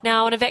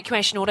Now, an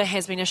evacuation order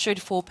has been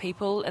issued for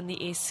people in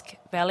the Esk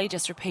Valley.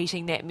 Just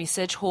repeating that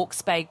message,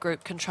 Hawke's Bay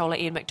Group Controller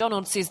Ian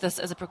McDonald says this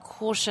is a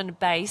precaution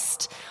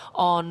based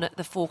on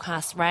the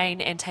forecast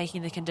rain and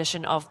taking the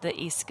condition of the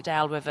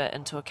Eskdale River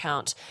into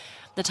account.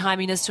 The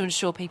timing is to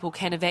ensure people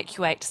can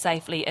evacuate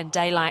safely in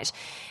daylight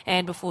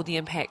and before the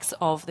impacts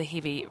of the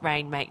heavy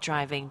rain make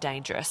driving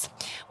dangerous.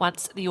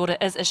 Once the order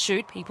is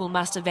issued, people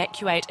must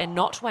evacuate and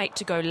not wait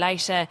to go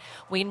later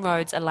when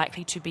roads are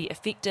likely to be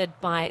affected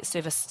by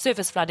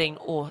surface flooding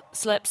or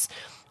slips.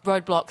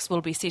 Roadblocks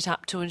will be set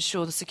up to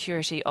ensure the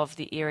security of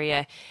the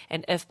area,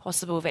 and if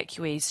possible,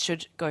 evacuees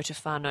should go to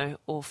whānau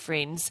or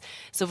friends.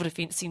 Civil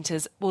Defence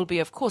Centres will be,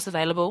 of course,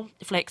 available.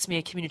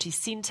 Flaxmere Community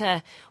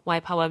Centre,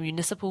 Waipawa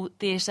Municipal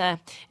Theatre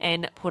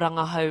and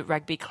Porangahau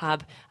Rugby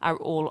Club are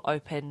all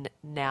open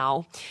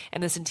now.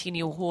 And the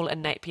Centennial Hall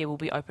in Napier will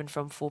be open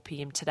from 4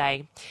 p.m.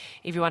 today.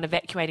 Everyone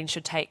evacuating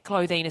should take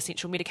clothing,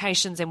 essential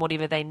medications and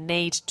whatever they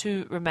need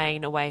to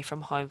remain away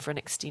from home for an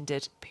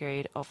extended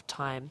period of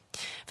time.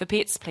 For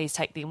pets, please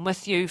take them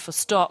with you. For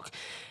stock,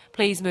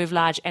 please move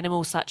large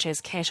animals such as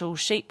cattle,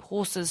 sheep,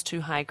 horses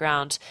to high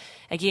ground.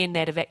 Again,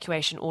 that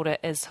evacuation order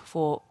is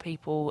for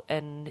people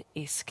in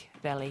Esk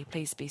Valley.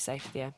 Please be safe there.